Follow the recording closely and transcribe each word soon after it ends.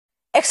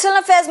External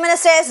Affairs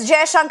Minister S.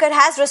 Jaishankar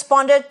has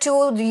responded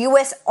to the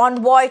US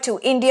envoy to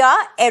India,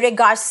 Eric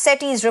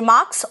Garcetti's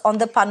remarks on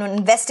the Pannun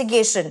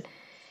investigation.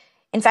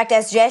 In fact,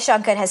 S.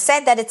 Jaishankar has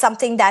said that it's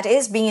something that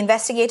is being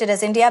investigated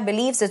as India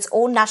believes its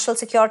own national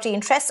security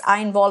interests are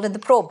involved in the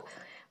probe.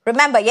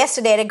 Remember,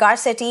 yesterday Eric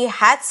Garcetti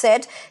had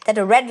said that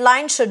a red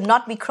line should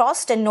not be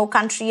crossed and no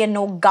country and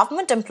no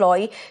government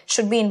employee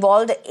should be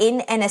involved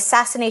in an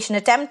assassination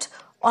attempt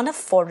on a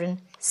foreign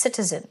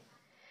citizen.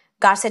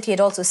 Garcetti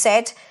had also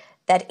said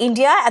that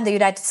India and the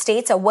United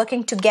States are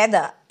working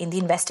together in the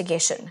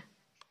investigation.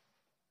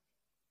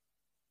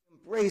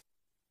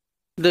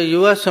 The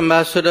US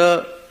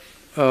ambassador,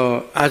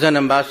 as an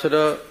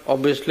ambassador,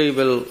 obviously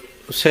will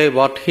say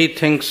what he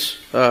thinks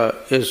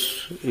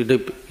is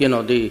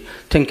the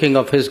thinking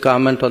of his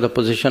government or the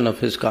position of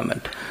his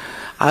government.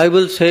 I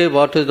will say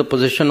what is the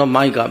position of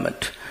my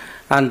government.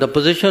 And the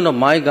position of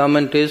my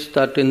government is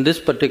that in this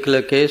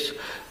particular case,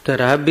 there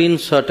have been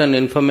certain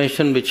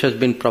information which has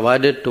been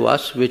provided to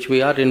us which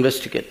we are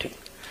investigating.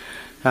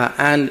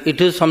 And it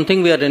is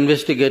something we are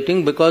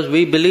investigating because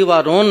we believe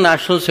our own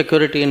national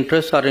security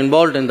interests are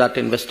involved in that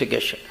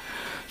investigation.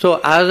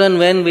 So as and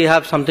when we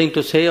have something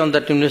to say on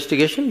that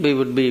investigation, we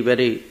would be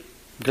very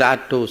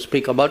glad to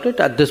speak about it.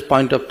 At this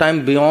point of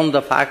time, beyond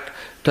the fact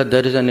that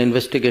there is an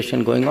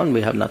investigation going on,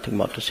 we have nothing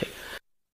more to say.